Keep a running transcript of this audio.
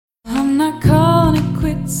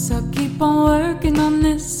quits. I'll keep on working on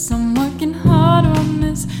this. I'm working harder on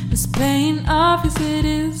this. It's paying off as it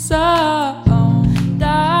is. Dive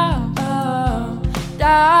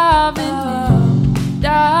in,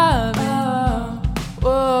 dive in.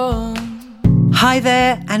 Whoa. Hi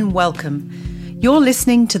there and welcome. You're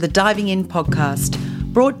listening to the Diving In podcast,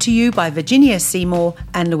 brought to you by Virginia Seymour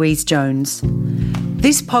and Louise Jones.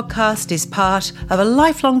 This podcast is part of a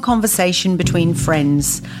lifelong conversation between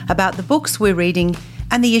friends about the books we're reading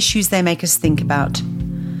and the issues they make us think about.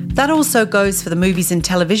 That also goes for the movies and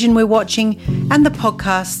television we're watching and the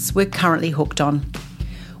podcasts we're currently hooked on.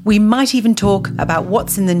 We might even talk about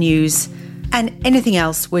what's in the news and anything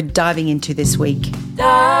else we're diving into this week.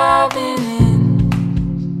 Diving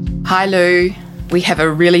in. Hi Lou, we have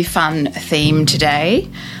a really fun theme today.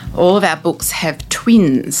 All of our books have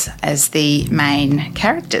twins as the main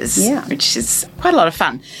characters, which is quite a lot of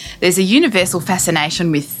fun. There's a universal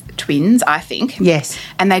fascination with twins, I think. Yes.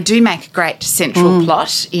 And they do make a great central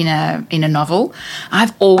plot in a novel.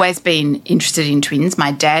 I've always been interested in twins.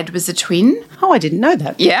 My dad was a twin. Oh, I didn't know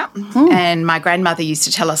that. Yeah. And my grandmother used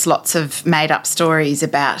to tell us lots of made-up stories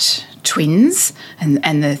about twins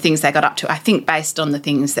and the things they got up to, I think based on the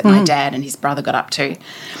things that my dad and his brother got up to.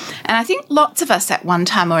 And I think lots of us at one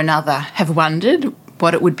time or another have wondered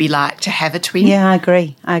what it would be like to have a twin. Yeah, I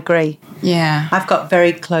agree. Yeah. I've got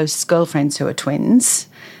very close girlfriends who are twins.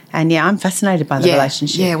 And, I'm fascinated by the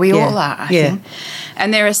relationship. Yeah, we all are, I think.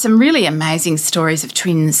 And there are some really amazing stories of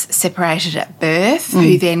twins separated at birth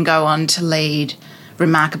who then go on to lead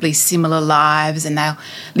remarkably similar lives, and they'll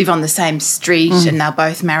live on the same street and they'll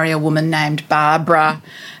both marry a woman named Barbara,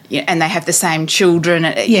 and they have the same children.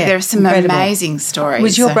 There are some amazing stories.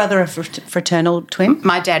 Was your brother a fraternal twin?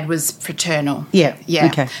 My dad was fraternal. Yeah.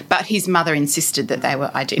 Okay. But his mother insisted that they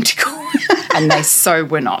were identical, and they so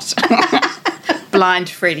were not. Blind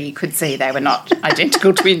Freddie could see they were not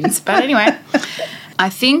identical twins. But anyway, I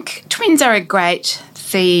think twins are a great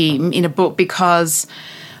theme in a book because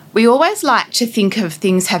we always like to think of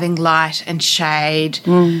things having light and shade,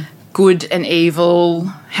 good and evil,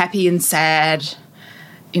 happy and sad.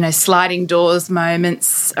 Sliding doors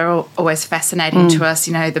moments are always fascinating to us,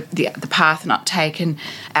 the path not taken,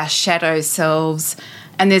 our shadow selves.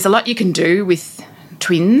 And there's a lot you can do with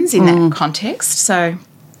twins in that context. So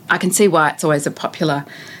I can see why it's always a popular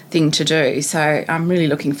thing to do. So I'm really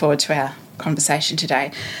looking forward to our conversation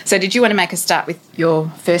today. So did you want to make a start with your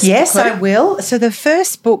first book? Yes, I will. So the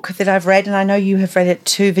first book that I've read, and I know you have read it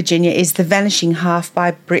too, Virginia, is The Vanishing Half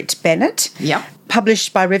by Brit Bennett. Yep.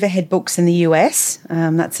 Published by Riverhead Books in the US.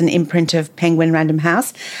 That's an imprint of Penguin Random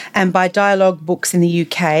House. And by Dialogue Books in the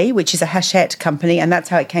UK, which is a Hachette company. And that's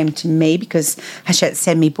how it came to me, because Hachette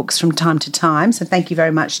send me books from time to time. So thank you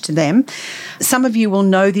very much to them. Some of you will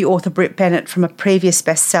know the author Brit Bennett from a previous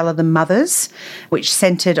bestseller, The Mothers, which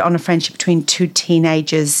centred on a friendship between two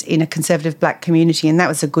teenagers in a conservative black community. And that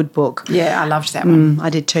was a good book. Yeah, I loved that one. I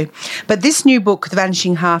did too. But this new book, The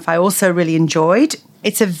Vanishing Half, I also really enjoyed.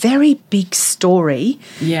 It's a very big story.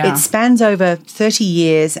 Yeah. It spans over 30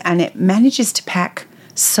 years and it manages to pack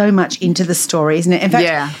so much into the story, isn't it? In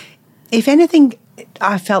fact, if anything,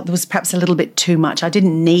 I felt there was perhaps a little bit too much. I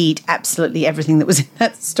didn't need absolutely everything that was in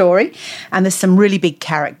that story. And there's some really big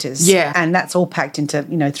characters. Yeah. And that's all packed into,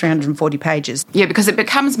 340 pages. Yeah, because it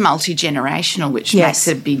becomes multi-generational, which makes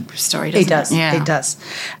it a big story, doesn't it? It does, Yeah. it does.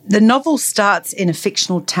 The novel starts in a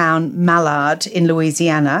fictional town, Mallard, in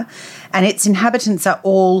Louisiana, and its inhabitants are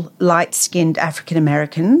all light-skinned African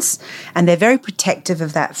Americans, and they're very protective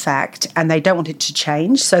of that fact, and they don't want it to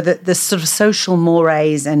change, so that the sort of social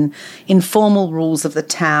mores and informal rules of the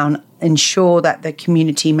town ensure that the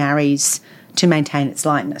community marries to maintain its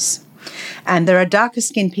lightness. And there are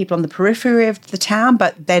darker-skinned people on the periphery of the town,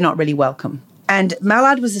 but they're not really welcome. And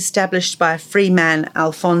Mallard was established by a free man,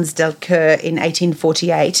 Alphonse Delcoeur, in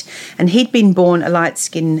 1848, and he'd been born a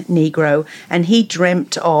light-skinned Negro, and he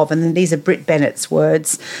dreamt of, and these are Brit Bennett's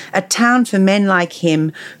words, a town for men like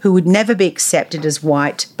him who would never be accepted as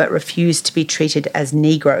white but refused to be treated as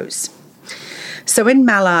Negroes. So in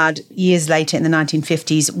Mallard, years later in the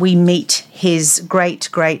 1950s, we meet his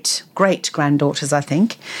great-great-great-granddaughters, I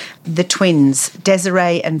think, the twins,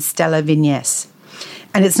 Desiree and Stella Vignes.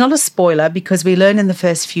 And it's not a spoiler because we learn in the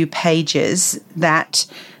first few pages that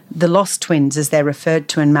the lost twins, as they're referred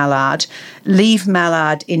to in Mallard, leave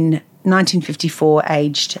Mallard in 1954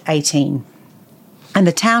 aged 18. And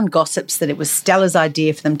the town gossips that it was Stella's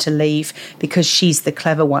idea for them to leave because she's the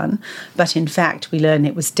clever one. But in fact, we learn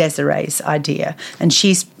it was Desiree's idea. And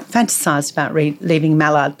she's fantasised about leaving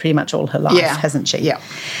Mallard pretty much all her life, hasn't she? Yeah.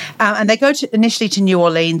 And they go initially to New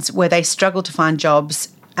Orleans, where they struggle to find jobs,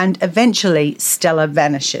 and eventually Stella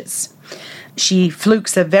vanishes. She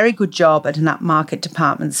flukes a very good job at an upmarket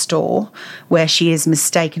department store where she is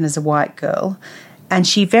mistaken as a white girl. And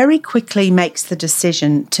she very quickly makes the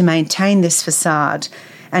decision to maintain this facade,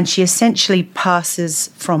 and she essentially passes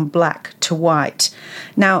from black to white.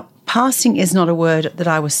 Now, passing is not a word that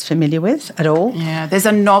I was familiar with at all. Yeah, there's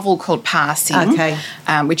a novel called Passing,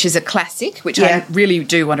 which is a classic, which I really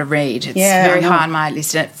do want to read. It's very high on my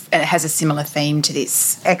list, and it has a similar theme to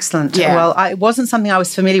this. Excellent. Yeah. Well, it wasn't something I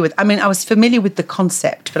was familiar with. I mean, I was familiar with the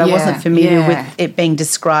concept, but I wasn't familiar with it being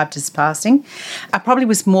described as passing. I probably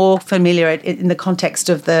was more familiar in the context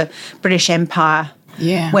of the British Empire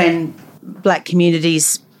when black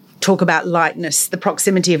communities talk about lightness, the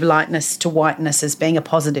proximity of lightness to whiteness as being a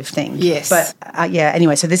positive thing. Yes. But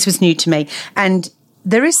anyway, so this was new to me. And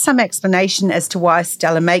there is some explanation as to why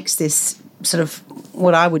Stella makes this sort of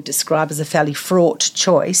what I would describe as a fairly fraught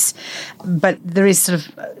choice. But there is sort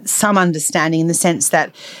of some understanding in the sense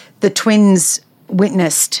that the twins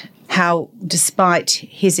witnessed how, despite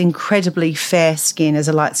his incredibly fair skin as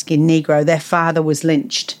a light-skinned Negro, their father was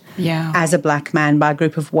lynched as a black man by a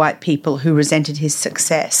group of white people who resented his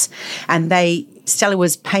success. And Stella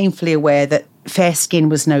was painfully aware that fair skin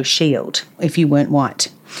was no shield if you weren't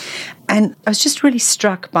white. And I was just really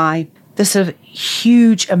struck by the sort of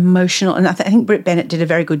huge emotional, and I think Brit Bennett did a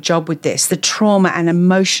very good job with this, the trauma and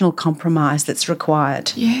emotional compromise that's required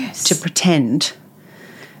to pretend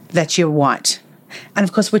that you're white. And,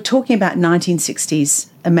 of course, we're talking about 1960s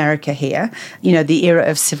America here, the era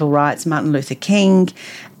of civil rights, Martin Luther King.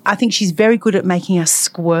 I think she's very good at making us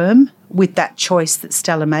squirm with that choice that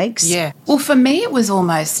Stella makes. Yeah. Well, for me, it was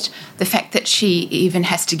almost the fact that she even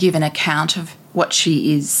has to give an account of what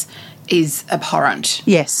she is abhorrent.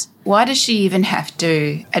 Yes. Why does she even have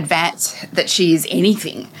to advance that she is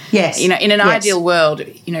anything? Yes. In an ideal world,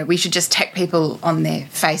 we should just take people on their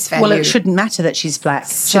face value. Well, it shouldn't matter that she's black.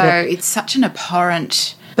 So it's such an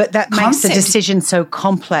abhorrent But that makes the decision so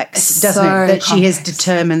complex, doesn't it? That she has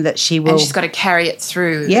determined that she will. And she's got to carry it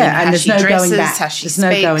through. Yeah, and there's no going back. How she there's speaks.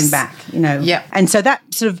 no going back, Yeah. And so that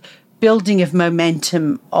sort of building of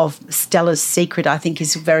momentum of Stella's secret, I think,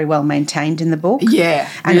 is very well maintained in the book. Yeah,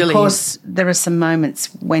 and really of course, there are some moments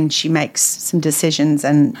when she makes some decisions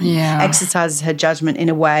and exercises her judgment in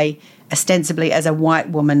a way ostensibly as a white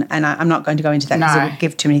woman, and I'm not going to go into that because it would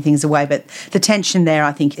give too many things away, but the tension there,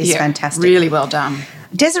 I think, is fantastic. Really well done.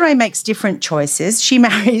 Desiree makes different choices. She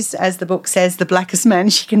marries, as the book says, the blackest man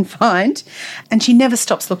she can find, and she never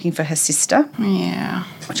stops looking for her sister. Yeah.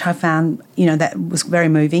 Which I found, that was very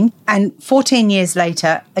moving. And 14 years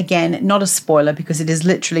later, again, not a spoiler because it is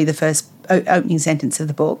literally the first opening sentence of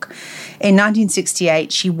the book. In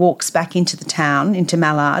 1968, she walks back into the town, into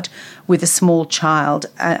Mallard, with a small child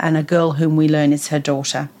and a girl whom we learn is her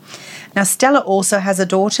daughter. Now, Stella also has a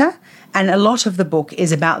daughter, and a lot of the book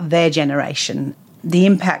is about their generation, the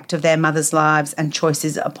impact of their mothers' lives and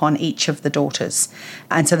choices upon each of the daughters.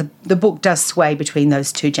 And so the book does sway between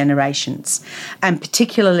those two generations, and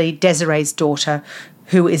particularly Desiree's daughter,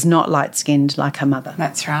 who is not light-skinned like her mother.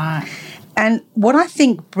 That's right. And what I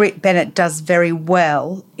think Brit Bennett does very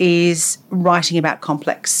well is writing about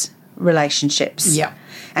complex relationships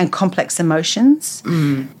and complex emotions.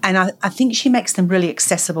 And I think she makes them really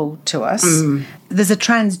accessible to us. There's a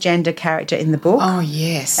transgender character in the book. Oh,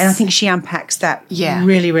 yes. And I think she unpacks that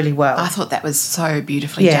really, really well. I thought that was so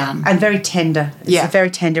beautifully done. And very tender. It's a very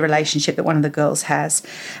tender relationship that one of the girls has.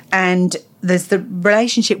 And there's the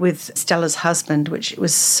relationship with Stella's husband, which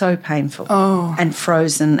was so painful and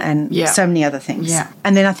frozen and so many other things. Yeah.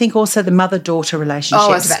 And then I think also the mother-daughter relationships I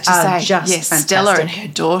was about to say, just yes, fantastic. Stella and her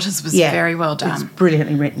daughters was very well done. It's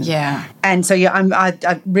brilliantly written. Yeah. And so,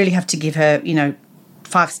 I really have to give her,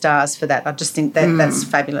 5 stars for that. I just think that that's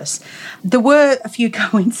fabulous. There were a few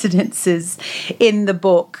coincidences in the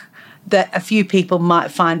book that a few people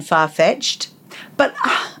might find far-fetched. But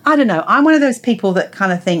I don't know. I'm one of those people that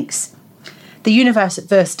kind of thinks the universe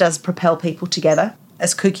does propel people together,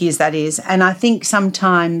 as kooky as that is. And I think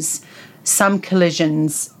sometimes some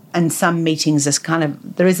collisions and some meetings is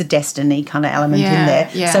there is a destiny kind of element in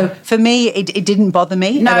there. Yeah. So for me, it didn't bother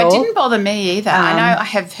me at all. No, it didn't bother me either. I know I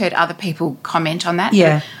have heard other people comment on that.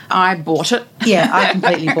 Yeah. But I bought it. Yeah, I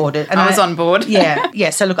completely bought it. And I was on board. Yeah.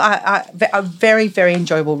 So look, a very, very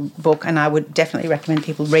enjoyable book, and I would definitely recommend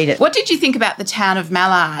people read it. What did you think about the town of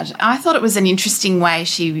Mallard? I thought it was an interesting way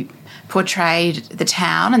she portrayed the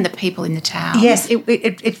town and the people in the town. Yes,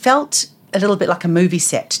 it felt a little bit like a movie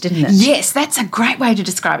set, didn't it? Yes, that's a great way to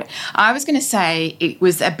describe it. I was going to say it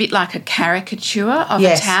was a bit like a caricature of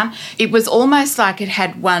a town. It was almost like it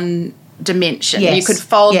had one dimension. Yes. You could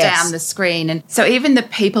fold Yes. down the screen. And so even the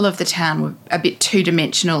people of the town were a bit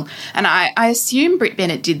two-dimensional. And I assume Brit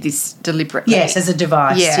Bennett did this deliberately. Yes, as a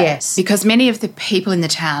device, yes. Because many of the people in the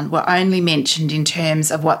town were only mentioned in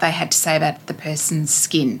terms of what they had to say about the person's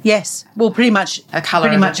skin. Yes. Well, pretty much A colour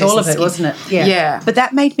pretty of a much all of it, person's skin. wasn't it? Yeah. But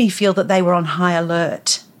that made me feel that they were on high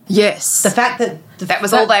alert. Yes. The fact that That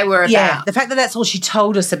was all they were Yeah, about. the fact that that's all she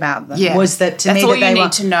told us about them Yeah. was that to That's me all that you they need were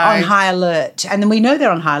to know. on high alert, and then we know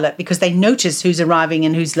they're on high alert because they notice who's arriving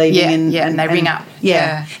and who's leaving, and they ring up.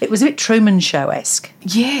 Yeah. It was a bit Truman Show-esque.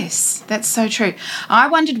 Yes, that's so true. I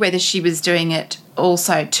wondered whether she was doing it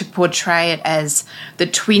also to portray it as the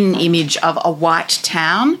twin image of a white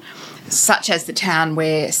town, such as the town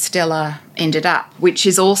where Stella ended up, which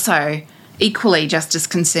is also equally just as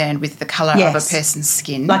concerned with the colour of a Yes. person's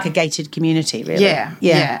skin. Like a gated community, really.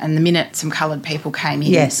 Yeah. And the minute some coloured people came in,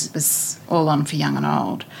 Yes. it was all on for young and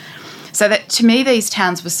old. So that to me, these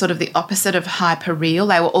towns were sort of the opposite of hyper-real.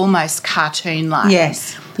 They were almost cartoon-like.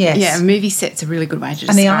 Yes, yes. Yeah, a movie set's a really good way to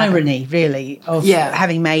And describe the it. irony, really, of Yeah.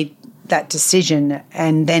 having made that decision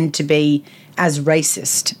and then to be as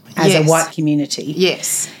racist as a Yes. white community.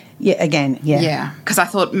 Yes. Yeah, again, yeah. Yeah, because I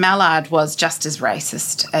thought Mallard was just as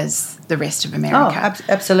racist as the rest of Oh, America.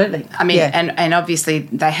 absolutely. I mean, yeah. and obviously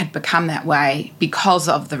they had become that way because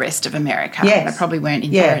of the rest of America. Yes. They probably weren't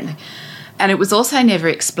Yeah. inherently. And it was also never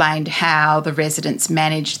explained how the residents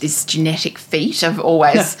managed this genetic feat of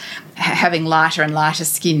always having lighter and lighter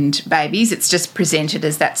skinned babies. It's just presented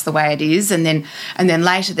as that's the way it is, and then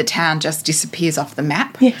later the town just disappears off the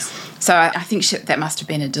map. Yes. So I think that must have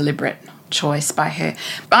been a deliberate choice by her.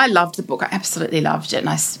 I loved the book. I absolutely loved it, and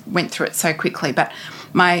I went through it so quickly. But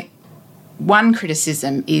my one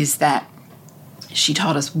criticism is that she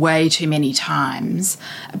told us way too many times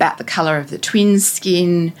about the colour of the twins'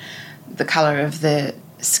 skin, the colour of the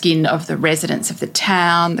skin of the residents of the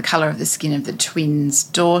town, the colour of the skin of the twins'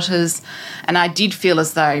 daughters. And I did feel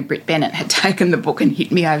as though Brit Bennett had taken the book and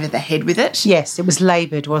hit me over the head with it. Yes, it was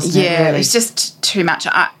laboured, wasn't it? Yeah, Really? it was just too much.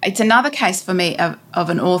 It's another case for me of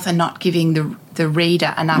an author not giving the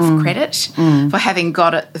reader enough credit for having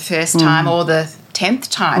got it the first time or the 10th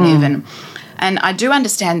time even. And I do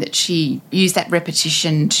understand that she used that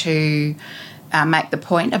repetition to make the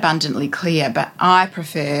point abundantly clear, but I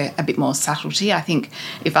prefer a bit more subtlety. I think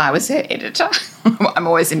if I was her editor, I'm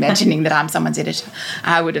always imagining that I'm someone's editor,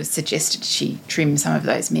 I would have suggested she trim some of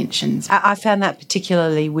those mentions. I found that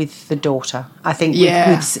particularly with the daughter. I think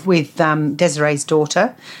Yeah. with Desiree's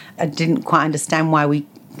daughter, I didn't quite understand why we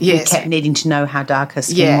Yes. kept needing to know how dark her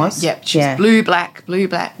skin was. Yeah, she was blue, black.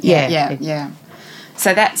 Yeah. Yeah.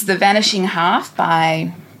 So that's The Vanishing Half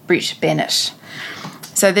by Brit Bennett.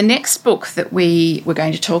 So the next book that we were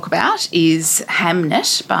going to talk about is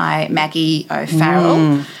Hamnet by Maggie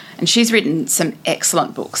O'Farrell. And she's written some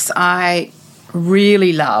excellent books. I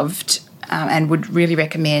really loved and would really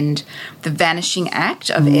recommend The Vanishing Act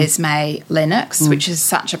of Esme Lennox, which is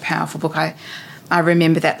such a powerful book. I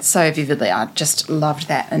remember that so vividly. I just loved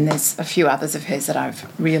that. And there's a few others of hers that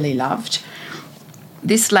I've really loved.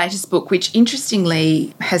 This latest book, which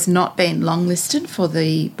interestingly has not been longlisted for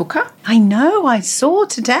the Booker. I know, I saw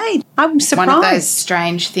today. I'm surprised. One of those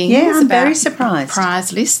strange things Yeah, I'm about very surprised.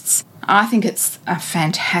 prize lists. I think it's a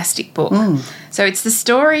fantastic book. So it's the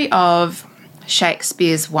story of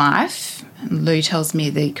Shakespeare's wife. Lou tells me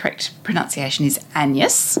the correct pronunciation is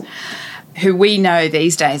Agnes, who we know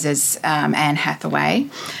these days as Anne Hathaway,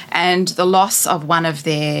 and the loss of one of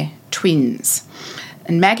their twins.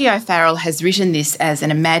 And Maggie O'Farrell has written this as an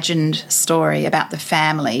imagined story about the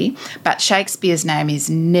family, but Shakespeare's name is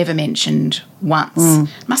never mentioned once.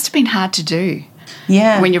 Must have been hard to do.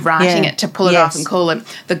 Yeah. When you're writing Yeah. it, to pull it off and call it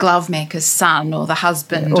the glovemaker's son or the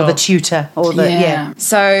husband. Or the tutor. Or the, yeah.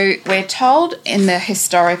 So we're told in the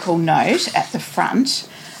historical note at the front,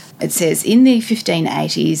 it says, in the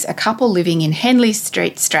 1580s, a couple living in Henley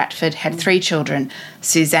Street, Stratford, had 3 children,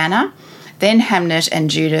 Susanna, then Hamnet and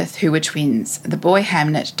Judith, who were twins. The boy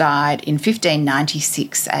Hamnet died in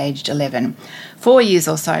 1596, aged 11. 4 years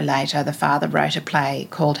or so later, the father wrote a play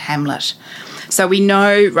called Hamlet. So we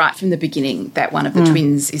know right from the beginning that one of the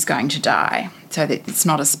twins is going to die, so that it's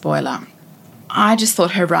not a spoiler. I just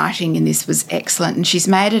thought her writing in this was excellent, and she's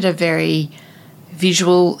made it a very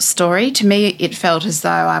visual story. To me, it felt as though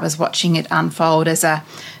I was watching it unfold as a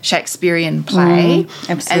Shakespearean play.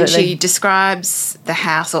 Absolutely. And she describes the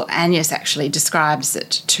house, or Agnes actually describes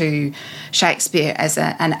it to Shakespeare as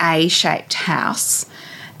an A-shaped house,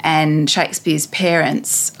 and Shakespeare's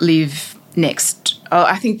parents live next. Oh,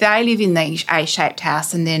 I think they live in the A-shaped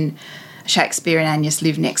house, and then Shakespeare and Agnes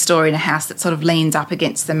live next door in a house that sort of leans up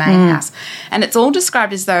against the main house. And it's all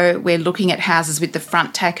described as though we're looking at houses with the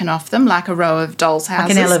front taken off them, like a row of dolls'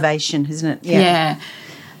 houses. Like an elevation, isn't it? Yeah.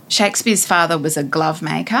 Shakespeare's father was a glove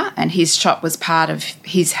maker and his shop was part of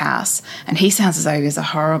his house. And he sounds as though he was a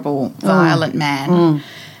horrible, violent man.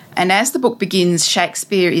 And as the book begins,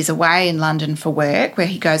 Shakespeare is away in London for work, where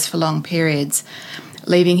he goes for long periods,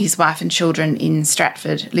 leaving his wife and children in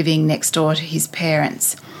Stratford, living next door to his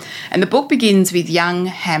parents. And the book begins with young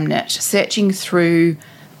Hamnet searching through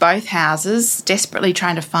both houses, desperately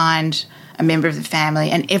trying to find a member of the family,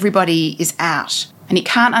 and everybody is out. And he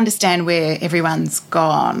can't understand where everyone's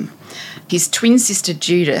gone. His twin sister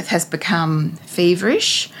Judith has become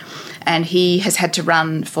feverish and he has had to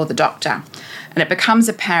run for the doctor. And it becomes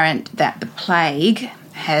apparent that the plague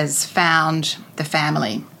has found the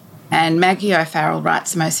family. And Maggie O'Farrell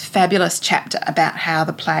writes the most fabulous chapter about how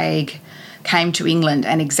the plague came to England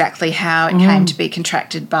and exactly how it came to be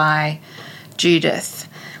contracted by Judith.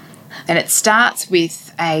 And it starts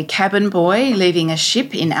with a cabin boy leaving a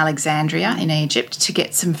ship in Alexandria in Egypt to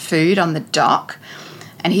get some food on the dock.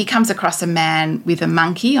 And he comes across a man with a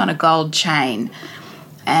monkey on a gold chain.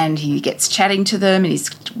 And he gets chatting to them and he's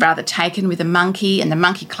rather taken with a monkey, and the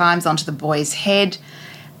monkey climbs onto the boy's head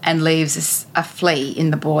and leaves a flea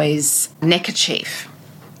in the boy's neckerchief.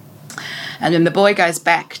 And then the boy goes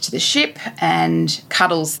back to the ship and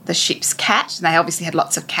cuddles the ship's cat. They obviously had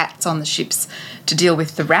lots of cats on the ships to deal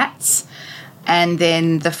with the rats. And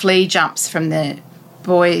then the flea jumps from the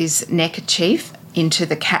boy's neckerchief into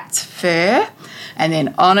the cat's fur, and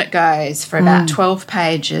then on it goes for about 12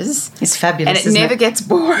 pages. It's fabulous, and it isn't never it? gets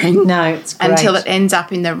boring. No, it's great. Until it ends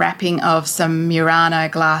up in the wrapping of some Murano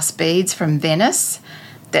glass beads from Venice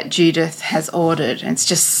that Judith has ordered. And it's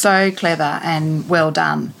just so clever and well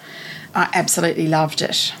done. I absolutely loved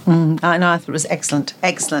it. I know, I thought it was excellent,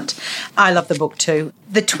 excellent. I love the book too.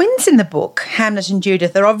 The twins in the book, Hamnet and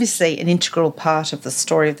Judith, are obviously an integral part of the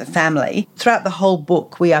story of the family. Throughout the whole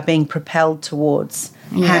book, we are being propelled towards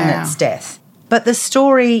Hamnet's death. But the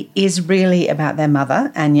story is really about their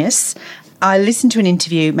mother, Agnes. I listened to an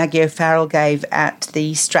interview Maggie O'Farrell gave at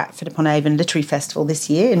the Stratford-upon-Avon Literary Festival this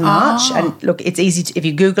year in March. And look, it's easy to, if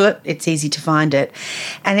you Google it, it's easy to find it.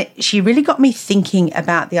 And she really got me thinking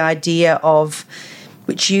about the idea of,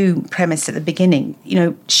 which you premised at the beginning, you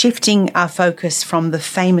know, shifting our focus from the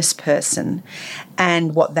famous person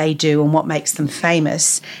and what they do and what makes them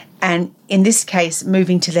famous, and in this case,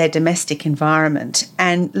 moving to their domestic environment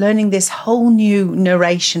and learning this whole new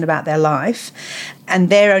narration about their life. And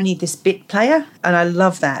they're only this bit player, and I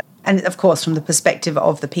love that. And, of course, from the perspective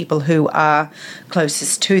of the people who are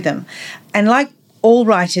closest to them. And like all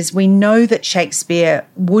writers, we know that Shakespeare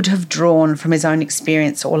would have drawn from his own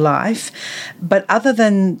experience or life, but other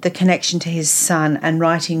than the connection to his son and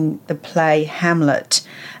writing the play Hamlet,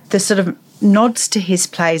 the sort of nods to his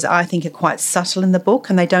plays, I think, are quite subtle in the book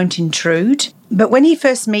and they don't intrude. But when he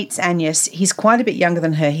first meets Agnes, he's quite a bit younger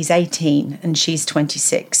than her. He's 18 and she's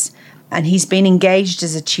 26. And he's been engaged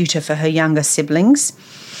as a tutor for her younger siblings.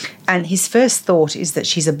 And his first thought is that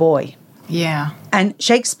she's a boy. Yeah. And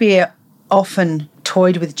Shakespeare often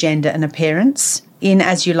toyed with gender and appearance. In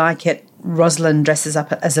As You Like It, Rosalind dresses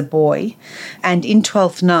up as a boy. And in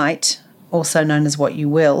Twelfth Night, also known as What You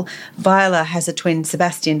Will, Viola has a twin,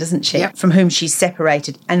 Sebastian, doesn't she? Yep. From whom she's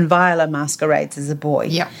separated, and Viola masquerades as a boy.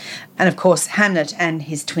 Yep. And, of course, Hamnet and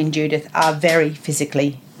his twin Judith are very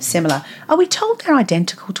physically similar. Are we told they're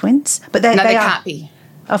identical twins? But they can't be.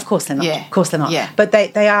 Of course they're not. Yeah. Of course they're not. Yeah. But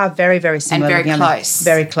they are very, very similar. And very close.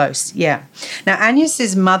 Very close, yeah. Now,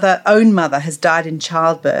 Agnes's own mother has died in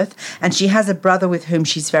childbirth, and she has a brother with whom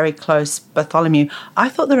she's very close, Bartholomew. I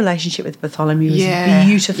thought the relationship with Bartholomew was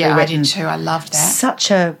beautifully written. Yeah, I did too. I loved that.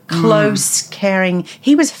 Such a close, caring...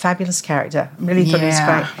 He was a fabulous character. I really thought he was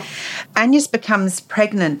great. Agnes becomes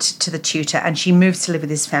pregnant to the tutor and she moves to live with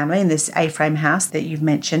his family in this A-frame house that you've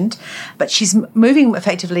mentioned. But she's moving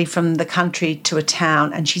effectively from the country to a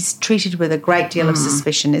town and she's treated with a great deal of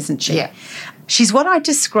suspicion, isn't she? Yeah. She's what I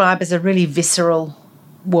describe as a really visceral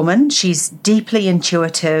woman. She's deeply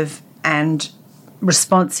intuitive and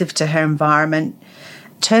responsive to her environment.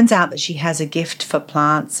 Turns out that she has a gift for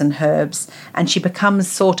plants and herbs, and she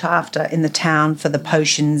becomes sought after in the town for the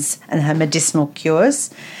potions and her medicinal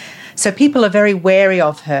cures. So people are very wary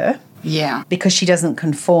of her. Yeah. Because she doesn't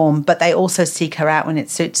conform, but they also seek her out when it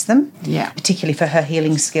suits them. Yeah. Particularly for her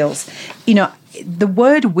healing skills. You know, the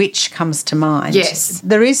word witch comes to mind. Yes.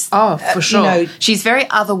 There is... Oh, for sure. You know, she's very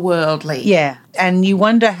otherworldly. yeah. And you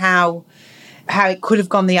wonder how it could have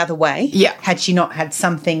gone the other way had she not had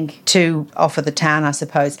something to offer the town, I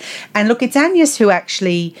suppose. And look, it's Agnes who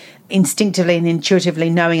actually instinctively and intuitively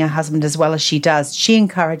knowing her husband as well as she does, she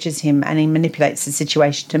encourages him and he manipulates the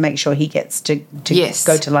situation to make sure he gets to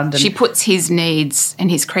go to London. She puts his needs and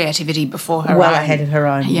his creativity before her well own. ahead of her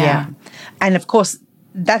own, yeah. And, of course,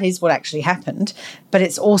 that is what actually happened, but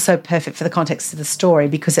it's also perfect for the context of the story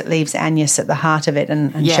because it leaves Agnes at the heart of it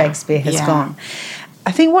and Shakespeare has gone.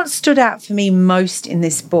 I think what stood out for me most in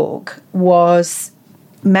this book was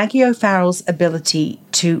Maggie O'Farrell's ability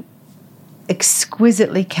to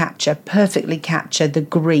exquisitely perfectly capture the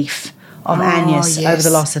grief of Agnes over the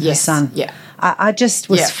loss of her son. Yeah. I just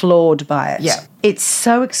was floored by it. Yeah. It's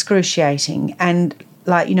so excruciating and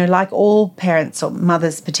like all parents or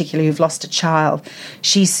mothers particularly who've lost a child,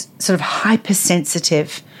 she's sort of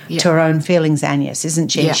hypersensitive to her own feelings, Agnes, isn't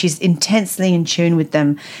she? Yeah. She's intensely in tune with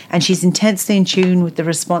them and she's intensely in tune with the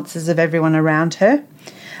responses of everyone around her.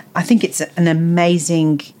 I think it's an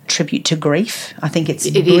amazing tribute to grief. I think it's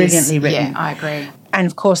brilliantly written. Yeah, I agree. And,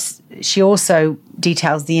 of course, she also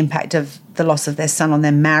details the impact of the loss of their son on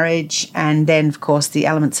their marriage and then, of course, the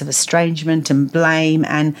elements of estrangement and blame.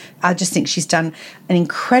 And I just think she's done an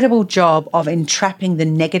incredible job of entrapping the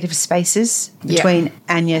negative spaces between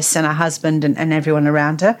Agnes and her husband and everyone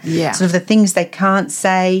around her. Yeah. Sort of the things they can't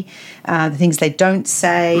say, the things they don't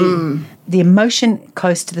say. The emotion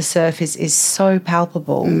close to the surface is so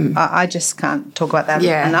palpable. I just can't talk about that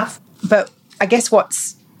enough. But I guess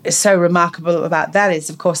what's so remarkable about that is,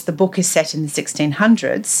 of course, the book is set in the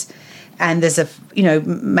 1600s and there's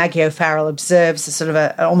Maggie O'Farrell observes a sort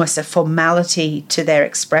of almost a formality to their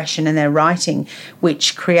expression and their writing,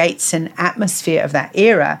 which creates an atmosphere of that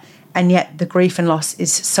era. And yet the grief and loss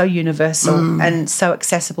is so universal and so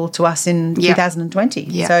accessible to us in 2020.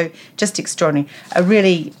 Yeah. So just extraordinary. A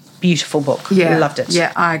really beautiful book. Yeah. I loved it.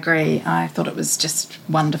 Yeah, I agree. I thought it was just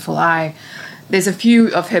wonderful. There's a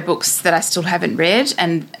few of her books that I still haven't read,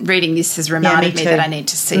 and reading this has reminded me that I need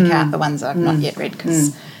to seek out the ones I've not yet read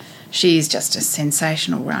because she's just a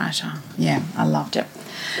sensational writer. Yeah, I loved it.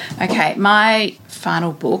 Okay, my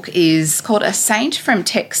final book is called A Saint from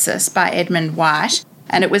Texas by Edmund White,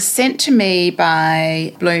 and it was sent to me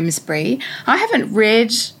by Bloomsbury. I haven't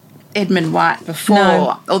read Edmund White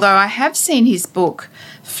before, although I have seen his book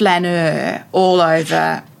Flaneur all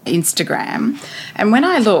over Instagram, and when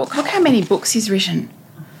I look how many books he's written.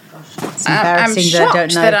 It's embarrassing I'm that I don't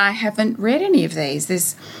shocked know. that I haven't read any of these.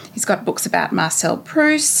 He's got books about Marcel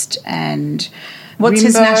Proust and What's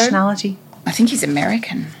his Rimbaud. nationality? I think he's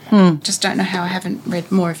American. Just don't know how I haven't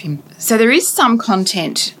read more of him. So there is some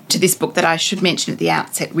content to this book that I should mention at the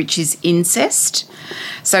outset, which is incest.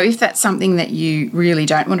 So if that's something that you really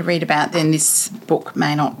don't want to read about, then this book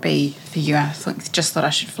may not be for you. I just thought I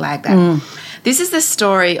should flag that. This is the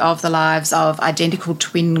story of the lives of identical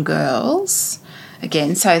twin girls.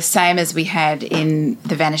 Again, so same as we had in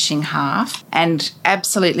The Vanishing Half, and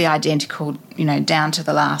absolutely identical, down to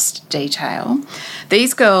the last detail.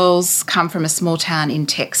 These girls come from a small town in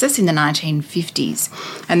Texas in the 1950s,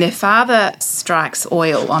 and their father strikes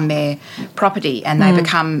oil on their property and they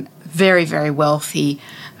become very, very wealthy.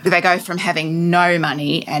 They go from having no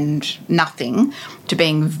money and nothing to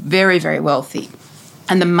being very, very wealthy.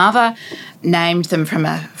 And the mother named them from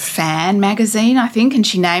a fan magazine, I think, and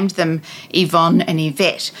she named them Yvonne and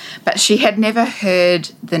Yvette. But she had never heard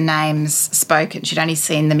the names spoken. She'd only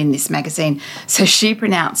seen them in this magazine. So she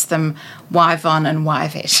pronounced them Yvonne and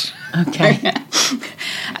Yvette. Okay.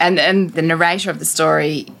 And the narrator of the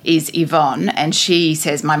story is Yvonne, and she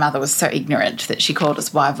says, my mother was so ignorant that she called us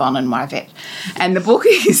Yvonne and Yvette. And the book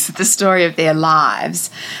is the story of their lives,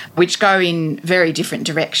 which go in very different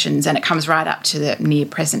directions, and it comes right up to the near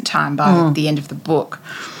present time by the end of the book.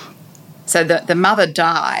 So the mother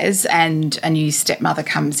dies and a new stepmother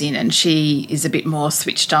comes in, and she is a bit more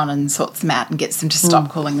switched on and sorts them out and gets them to stop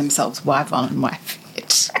calling themselves Yvonne and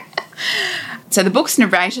Yvette. So the book's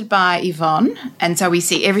narrated by Yvonne, and so we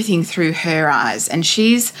see everything through her eyes, and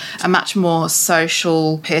she's a much more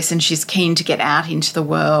social person. She's keen to get out into the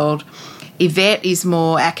world. Yvette is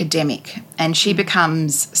more academic, and she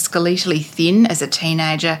becomes skeletally thin as a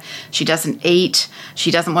teenager. She doesn't eat.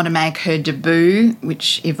 She doesn't want to make her debut,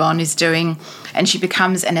 which Yvonne is doing, and she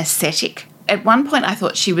becomes an ascetic. At one point, I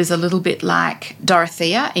thought she was a little bit like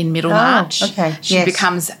Dorothea in Middlemarch. Okay. She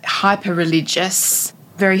becomes hyper-religious,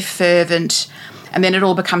 very fervent, and then it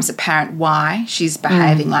all becomes apparent why she's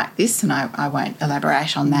behaving like this, and I won't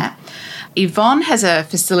elaborate on that. Yvonne has a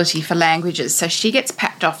facility for languages, so she gets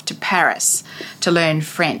packed off to Paris to learn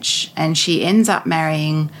French, and she ends up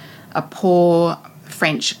marrying a poor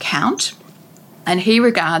French count, and he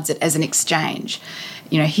regards it as an exchange.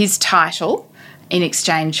 His title in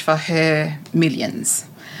exchange for her millions.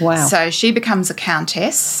 Wow. So she becomes a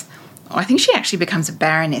countess I think she actually becomes a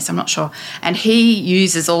baroness, I'm not sure. And he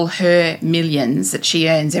uses all her millions that she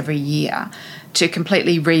earns every year to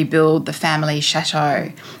completely rebuild the family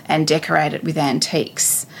chateau and decorate it with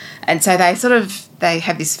antiques. And so they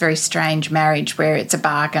have this very strange marriage where it's a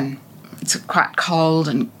bargain. It's quite cold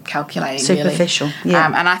and calculating, superficial, really.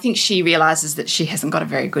 yeah. And I think she realises that she hasn't got a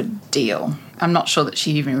very good deal. I'm not sure that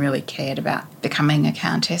she even really cared about becoming a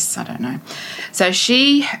countess. I don't know. So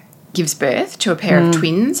she gives birth to a pair of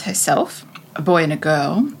twins herself, a boy and a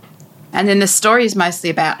girl. And then the story is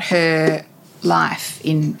mostly about her life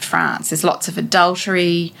in France. There's lots of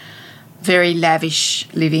adultery, very lavish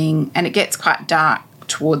living, and it gets quite dark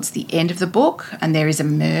towards the end of the book, and there is a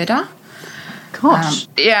murder. Gosh.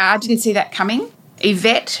 I didn't see that coming.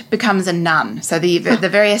 Yvette becomes a nun. So the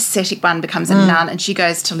very ascetic one becomes a nun, and she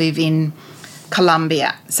goes to live in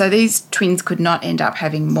Colombia. So these twins could not end up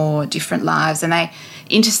having more different lives, and they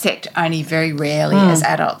intersect only very rarely as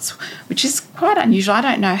adults, which is quite unusual. I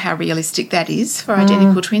don't know how realistic that is for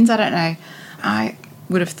identical twins. I don't know. I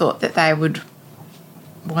would have thought that they would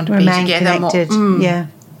want to Remain be together connected. more. Yeah.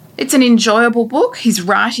 It's an enjoyable book. His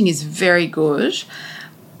writing is very good,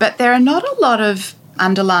 but there are not a lot of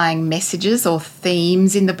underlying messages or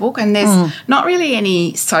themes in the book, and there's not really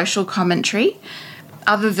any social commentary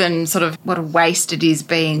other than sort of what a waste it is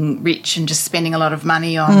being rich and just spending a lot of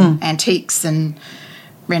money on antiques and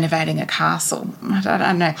renovating a castle. I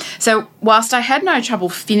don't know. So whilst I had no trouble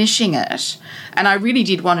finishing it, and I really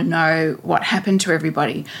did want to know what happened to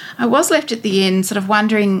everybody, I was left at the end sort of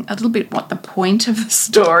wondering a little bit what the point of the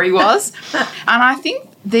story was. And I think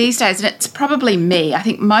these days, and it's probably me, I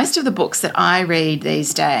think most of the books that I read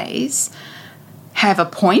these days have a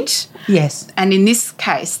point. Yes. And in this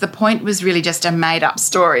case, the point was really just a made-up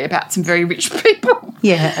story about some very rich people.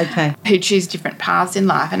 Yeah, okay. Who choose different paths in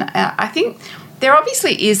life. And I think there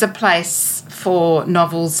obviously is a place for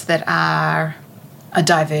novels that are a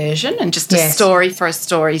diversion and just a story for a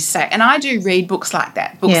story's sake. And I do read books like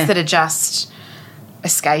that, books that are just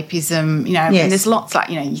escapism, you know, and there's lots like,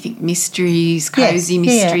 you know, you think mysteries, cosy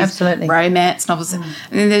mysteries, absolutely. romance novels. And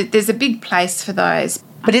then there's a big place for those.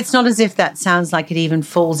 But it's not as if that sounds like it even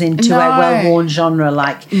falls into No. a well-worn genre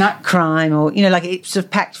like No. crime or, you know, like it's sort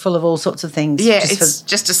of packed full of all sorts of things. Yeah, it's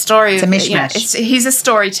just a story. It's a mishmash. You know, he's a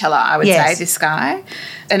storyteller, I would Yes. say, this guy.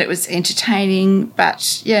 And it was entertaining.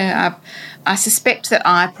 But, yeah, I suspect that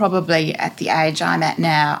I probably, at the age I'm at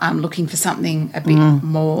now, I'm looking for something a bit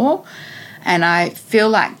more. And I feel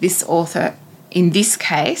like this author, in this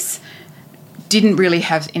case, didn't really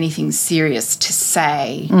have anything serious to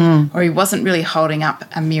say, or he wasn't really holding up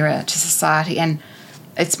a mirror to society. And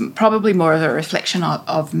it's probably more of a reflection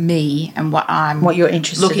of me and what you're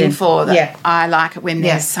interested looking in. for. That I like it when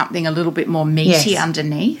there's something a little bit more meaty Yes.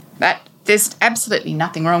 underneath. But there's absolutely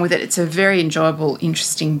nothing wrong with it. It's a very enjoyable,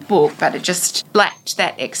 interesting book, but it just lacked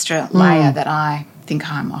that extra layer that I think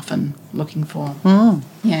I'm often looking for.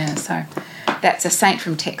 Yeah, so that's A Saint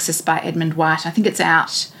from Texas by Edmund White. I think it's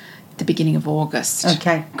out the beginning of August.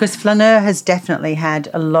 Okay, because Flaneur has definitely had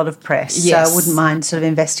a lot of press, Yes. so I wouldn't mind sort of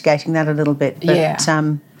investigating that a little bit. But, Yeah.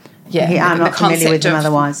 I'm the not familiar with him concept of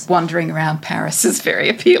otherwise. wandering around Paris is very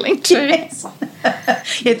appealing too. Yes.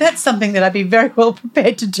 Yeah, that's something that I'd be very well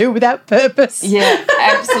prepared to do without purpose. Yeah,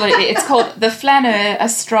 absolutely. It's called The Flaneur, A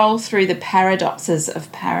Stroll Through the Paradoxes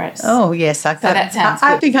of Paris. Oh, yes. that sounds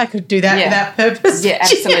I good. think I could do that without purpose. Yeah,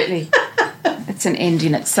 absolutely. It's an end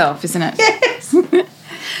in itself, isn't it? Yes.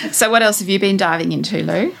 So what else have you been diving into,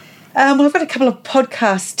 Lou? Well, I've got a couple of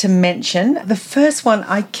podcasts to mention. The first one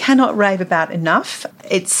I cannot rave about enough.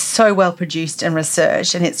 It's so well produced and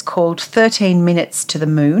researched, and it's called 13 Minutes to the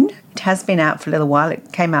Moon. It has been out for a little while. It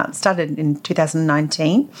started in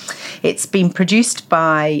 2019. It's been produced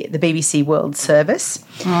by the BBC World Service.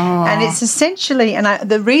 And it's essentially,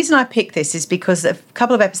 the reason I picked this is because a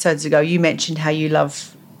couple of episodes ago you mentioned how you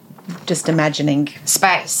love just imagining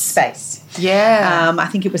space. Yeah. I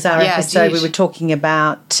think it was our Yeah, I episode did. we were talking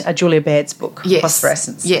about Julia Baird's book,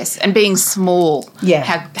 Phosphorescence. Yes, and being small. Yeah.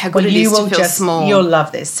 How good it is to feel small. You'll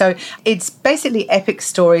love this. So it's basically epic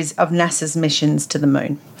stories of NASA's missions to the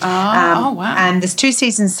moon. Oh, wow. And there's 2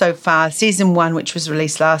 seasons so far. Season 1, which was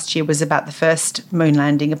released last year, was about the first moon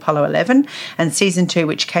landing, Apollo 11. And Season 2,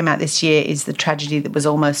 which came out this year, is the tragedy that was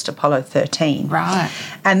almost Apollo 13. Right.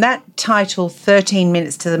 And that title, 13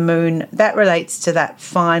 Minutes to the Moon, that relates to that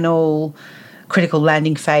final critical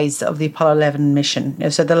landing phase of the Apollo 11 mission.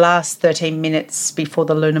 So the last 13 minutes before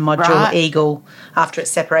the lunar module, Eagle, after it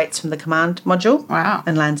separates from the command module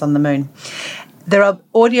and lands on the moon. There are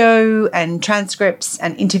audio and transcripts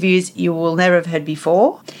and interviews you will never have heard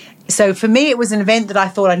before. So for me, it was an event that I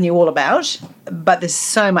thought I knew all about, but there's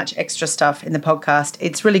so much extra stuff in the podcast.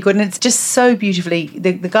 It's really good, and it's just so beautifully.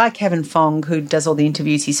 The guy, Kevin Fong, who does all the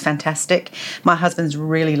interviews, he's fantastic. My husband's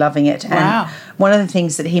really loving it. Wow. And one of the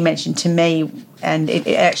things that he mentioned to me, and it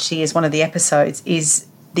actually is one of the episodes, is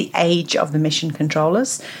the age of the mission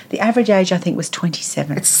controllers. The average age, I think, was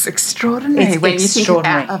 27. It's extraordinary It's when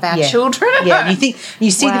extraordinary. you think of our children. Yeah, and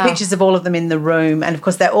you see the Wow. pictures of all of them in the room, and of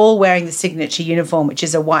course they're all wearing the signature uniform, which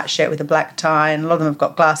is a white shirt with a black tie, and a lot of them have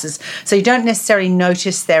got glasses. So you don't necessarily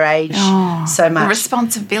notice their age so The much.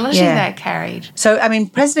 responsibility Yeah. they carried. So, I mean,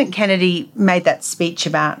 President Kennedy made that speech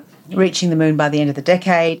about reaching the moon by the end of the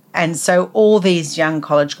decade. And so all these young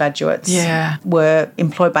college graduates Yeah. were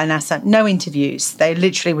employed by NASA. No interviews. They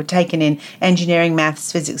literally were taken in engineering,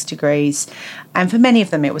 maths, physics degrees. And for many of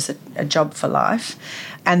them, it was a job for life.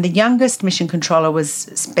 And the youngest mission controller was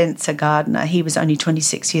Spencer Gardner. He was only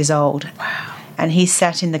 26 years old. Wow. And he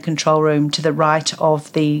sat in the control room to the right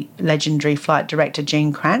of the legendary flight director,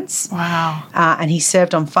 Gene Kranz. Wow. And he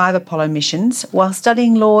served on 5 Apollo missions while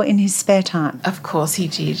studying law in his spare time. Of course he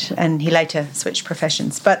did. And he later switched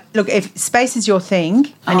professions. But look, if space is your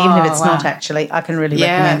thing, and even if it's wow. not actually, I can really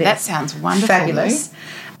Yeah, recommend it. that sounds wonderful. Fabulous.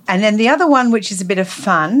 And then the other one, which is a bit of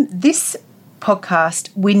fun, this podcast,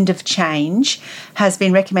 Wind of Change, has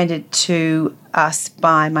been recommended to us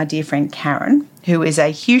by my dear friend Karen, who is a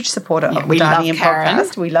huge supporter of the we love Diving In Karen.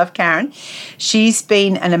 podcast. We love Karen. She's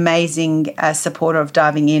been an amazing supporter of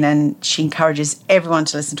Diving In, and she encourages everyone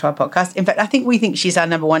to listen to our podcast. In fact, we think she's our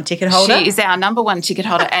number one ticket holder. She is our number one ticket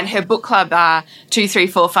holder, and her book club are 2, 3,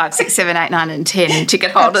 4, 5, 6, 7, 8, 9, and 10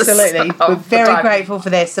 ticket holders. Absolutely. of We're the very Diving. grateful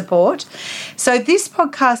for their support. So this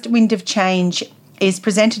podcast, Wind of Change, is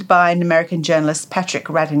presented by an American journalist, Patrick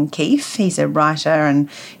Radden Keefe. He's a writer,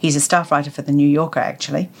 and he's a staff writer for The New Yorker,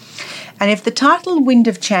 actually. And if the title Wind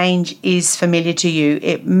of Change is familiar to you,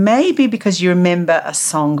 it may be because you remember a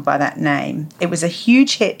song by that name. It was a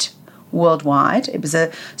huge hit worldwide. It was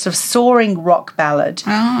a sort of soaring rock ballad.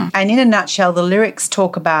 And in a nutshell, the lyrics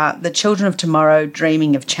talk about the children of tomorrow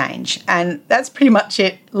dreaming of change. And that's pretty much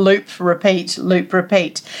it. Loop, repeat, loop,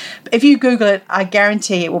 repeat. If you Google it, I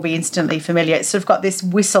guarantee it will be instantly familiar. It's sort of got this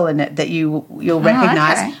whistle in it that you'll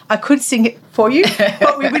recognise. okay. I could sing it for you,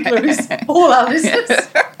 but we would lose all our listeners.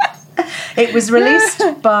 It was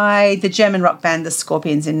released by the German rock band The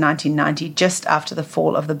Scorpions in 1990, just after the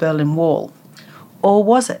fall of the Berlin Wall. Or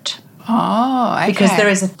was it? Oh, okay. Because there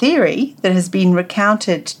is a theory that has been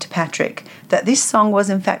recounted to Patrick that this song was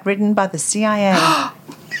in fact written by the CIA.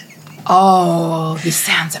 Oh, this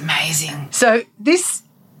sounds amazing. So this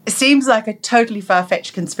seems like a totally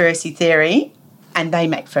far-fetched conspiracy theory, and they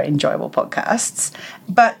make for enjoyable podcasts.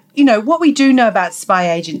 But, you know, what we do know about spy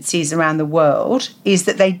agencies around the world is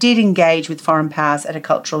that they did engage with foreign powers at a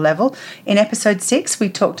cultural level. In episode 6, we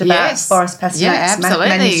talked about Boris Pasternak's absolutely.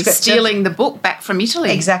 manuscript. Stealing the book back from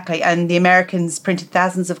Italy. Exactly. And the Americans printed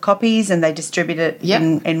thousands of copies and they distributed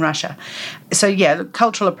it in Russia. So, yeah,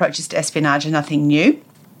 cultural approaches to espionage are nothing new.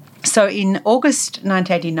 So in August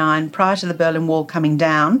 1989, prior to the Berlin Wall coming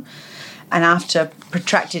down and after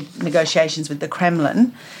protracted negotiations with the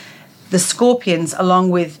Kremlin, the Scorpions,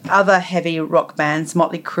 along with other heavy rock bands,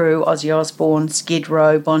 Motley Crue, Ozzy Osbourne, Skid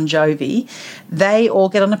Row, Bon Jovi, they all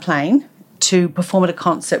get on a plane to perform at a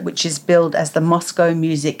concert which is billed as the Moscow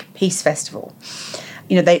Music Peace Festival.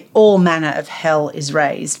 You know, all manner of hell is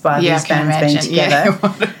raised by these bands being together.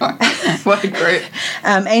 Yeah. What a group.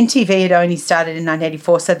 NTV had only started in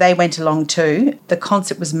 1984, so they went along too. The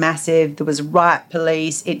concert was massive. There was riot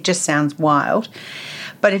police. It just sounds wild.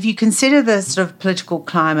 But if you consider the sort of political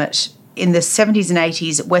climate, in the 70s and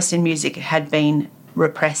 80s, Western music had been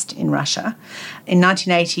repressed in Russia. In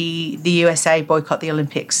 1980, the USA boycotted the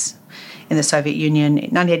Olympics in the Soviet Union.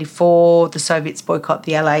 In 1984, the Soviets boycott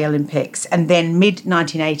the LA Olympics. And then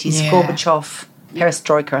mid-1980s, Gorbachev,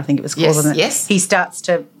 Perestroika, I think it was called, wasn't it? Yes. He starts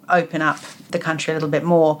to open up the country a little bit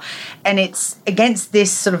more. And it's against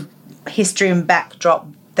this sort of history and backdrop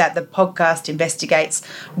that the podcast investigates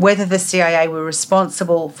whether the CIA were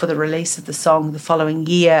responsible for the release of the song the following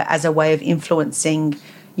year as a way of influencing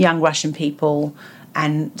young Russian people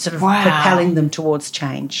and sort of propelling them towards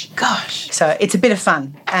change. Gosh. So it's a bit of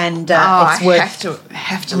fun, and it's I worth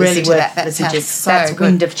have to really listen to worth that. That listening sounds to. so That's good.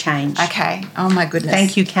 Wind of Change. Okay. Oh, my goodness.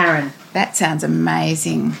 Thank you, Karen. That sounds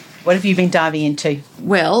amazing. What have you been diving into?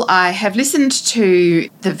 Well, I have listened to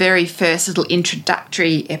the very first little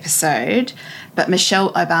introductory episode, but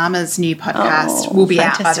Michelle Obama's new podcast will be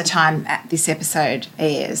out by the time this episode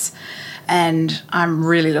airs. And I'm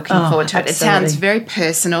really looking forward to it. It sounds very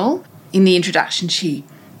personal. In the introduction, she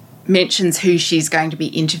mentions who she's going to be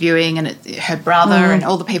interviewing and her brother and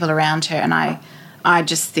all the people around her. And I I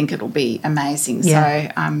just think it'll be amazing. Yeah.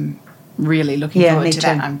 So I'm really looking Yeah, forward me to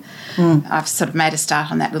that. too. I've sort of made a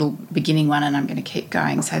start on that little beginning one, and I'm going to keep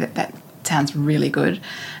going, so that sounds really good.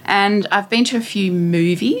 And I've been to a few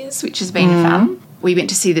movies, which has been fun. We went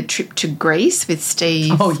to see The Trip to Greece with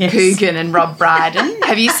Steve Coogan and Rob Brydon.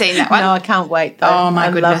 Have you seen that one? No, I can't wait, though. Oh,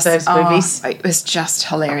 my goodness. I love those movies. It was just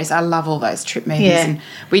hilarious. I love all those trip movies. Yeah. And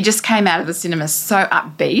we just came out of the cinema so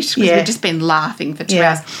upbeat because we'd just been laughing for 2 Yeah.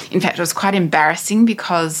 hours. In fact, it was quite embarrassing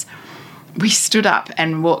because we stood up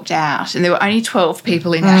and walked out, and there were only 12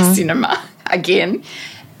 people in our cinema again.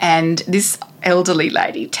 And this elderly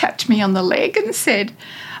lady tapped me on the leg and said,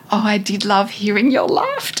 "Oh, I did love hearing your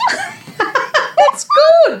laughter." That's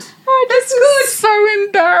good. Oh, that's good. So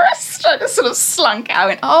embarrassed. I just sort of slunk out. I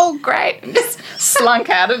went, "Oh, great," and just slunk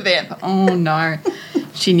out of there. But, oh, no.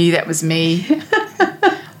 She knew that was me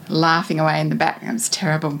laughing away in the back. It was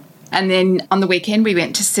terrible. And then on the weekend we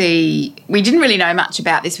went to see, we didn't really know much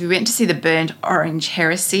about this, we went to see The Burnt Orange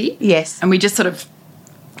Heresy. Yes. And we just sort of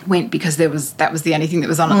went because that was the only thing that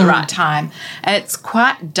was on at the right time. And it's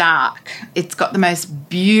quite dark. It's got the most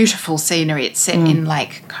beautiful scenery. It's set in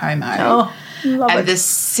Lake Como. Oh, love and it. the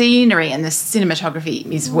scenery and the cinematography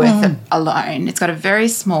is worth it alone. It's got a very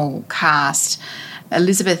small cast.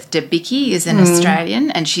 Elizabeth Debicki is an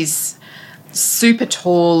Australian, and she's super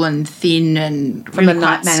tall and thin and From really The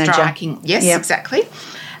Night quite Manager. striking. Yes, Yep. exactly.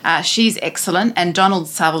 She's excellent, and Donald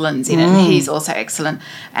Sutherland's in it, and he's also excellent.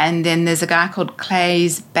 And then there's a guy called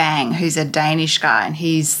Claes Bang, who's a Danish guy, and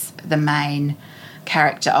he's the main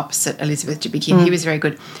character opposite Elizabeth Debicki, and he was very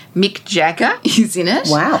good. Mick Jagger is in it.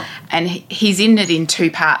 Wow. And he's in it in 2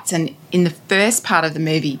 parts, and in the first part of the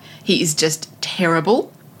movie, he is just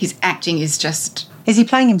terrible. His acting is just... Is he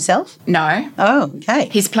playing himself? No. Oh, okay.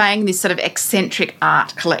 He's playing this sort of eccentric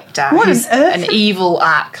art collector. What on who's earth? an evil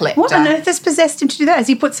art collector. What on earth has possessed him to do that? Has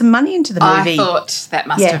he put some money into the movie? I thought that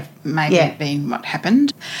must Yeah. have maybe Yeah. been what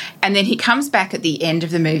happened. And then he comes back at the end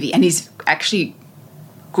of the movie, and he's actually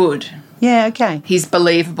good. Yeah, okay. He's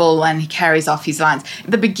believable, and he carries off his lines.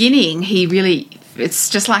 At the beginning, it's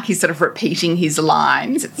just like he's sort of repeating his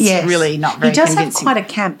lines. It's Yes. really not very He does convincing. have quite a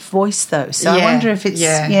camp voice, though, so I wonder if it's...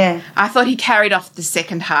 Yeah. I thought he carried off the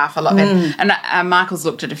second half a lot better. And Michael's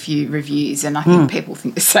looked at a few reviews, and I think people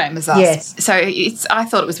think the same as us. Yes. So I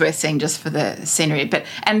thought it was worth seeing just for the scenery.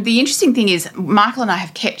 And the interesting thing is, Michael and I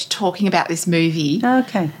have kept talking about this movie.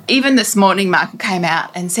 Okay. Even this morning, Michael came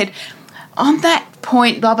out and said, on that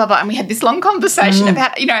point, blah, blah, blah, and we had this long conversation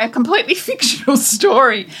about, a completely fictional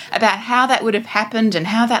story about how that would have happened and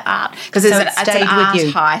how that art... Because So it's stayed an art with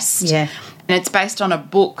you. heist. Yeah. And it's based on a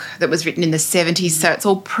book that was written in the 70s, so it's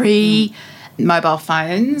all pre-mobile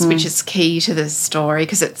phones, which is key to the story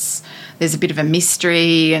because there's a bit of a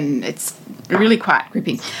mystery and it's really quite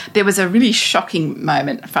gripping. There was a really shocking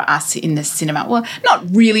moment for us in the cinema. Well, not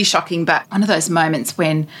really shocking, but one of those moments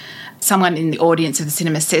when someone in the audience of the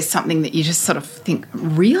cinema says something that you just sort of think,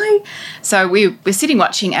 really? So we're sitting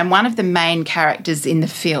watching, and one of the main characters in the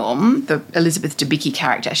film, the Elizabeth Debicki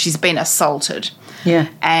character, she's been assaulted. Yeah.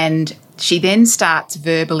 And she then starts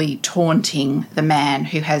verbally taunting the man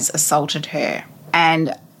who has assaulted her.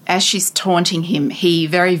 And as she's taunting him, he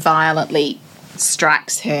very violently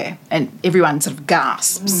strikes her, and everyone sort of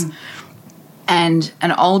gasps. And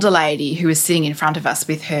an older lady who was sitting in front of us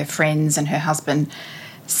with her friends and her husband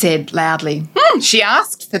said loudly, "She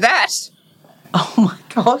asked for that." Oh, my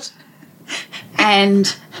God.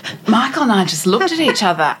 And Michael and I just looked at each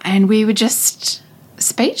other and we were just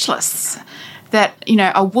speechless that,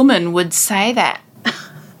 a woman would say that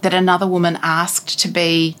another woman asked to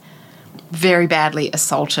be very badly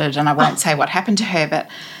assaulted. And I won't say what happened to her, but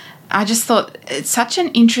I just thought it's such an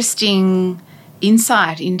interesting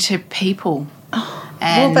insight into people.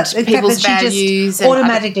 And but the fact people's that she values. just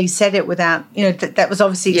automatically said it without, that was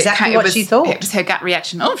obviously exactly what she thought. It was her gut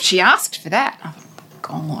reaction. Oh, she asked for that. I thought,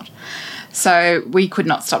 God. So we could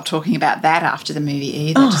not stop talking about that after the movie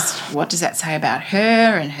either. Just what does that say about her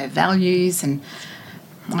and her values? And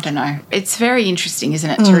I don't know. It's very interesting, isn't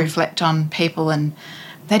it, to reflect on people, and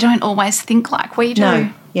they don't always think like we do.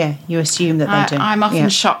 No. Yeah, you assume that they do. I'm often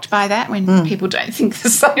shocked by that when people don't think the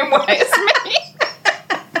same way as me.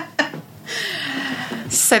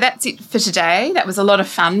 So that's it for today. That was a lot of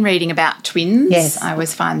fun reading about twins. Yes. I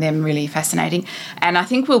always find them really fascinating. And I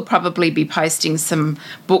think we'll probably be posting some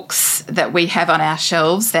books that we have on our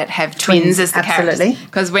shelves that have twins as the absolutely. characters.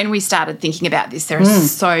 Because when we started thinking about this, there are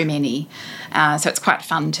so many. So it's quite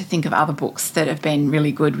fun to think of other books that have been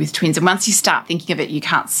really good with twins. And once you start thinking of it, you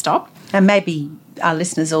can't stop. And maybe our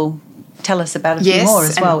listeners will tell us about a few more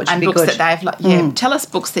as well, which would and be books good. that they've tell us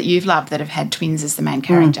books that you've loved that have had twins as the main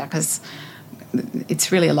character, because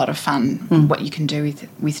it's really a lot of fun what you can do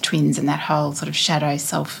with twins and that whole sort of shadow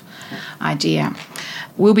self idea.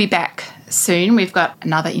 We'll be back soon. We've got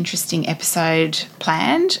another interesting episode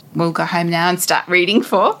planned. We'll go home now and start reading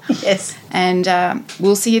for. Yes. And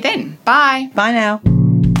we'll see you then. Bye. Bye now.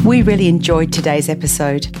 We really enjoyed today's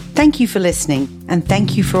episode. Thank you for listening, and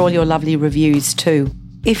thank you for all your lovely reviews too.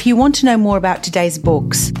 If you want to know more about today's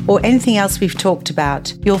books or anything else we've talked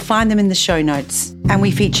about, you'll find them in the show notes. And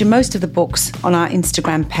we feature most of the books on our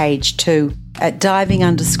Instagram page too, at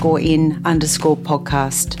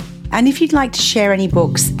diving_in_podcast. And if you'd like to share any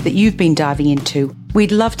books that you've been diving into,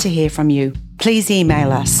 we'd love to hear from you. Please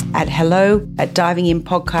email us at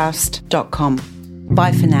hello@divinginpodcast.com.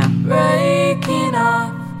 Bye for now. Breaking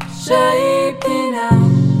up, shaping out,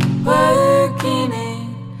 working it,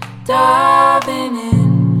 diving.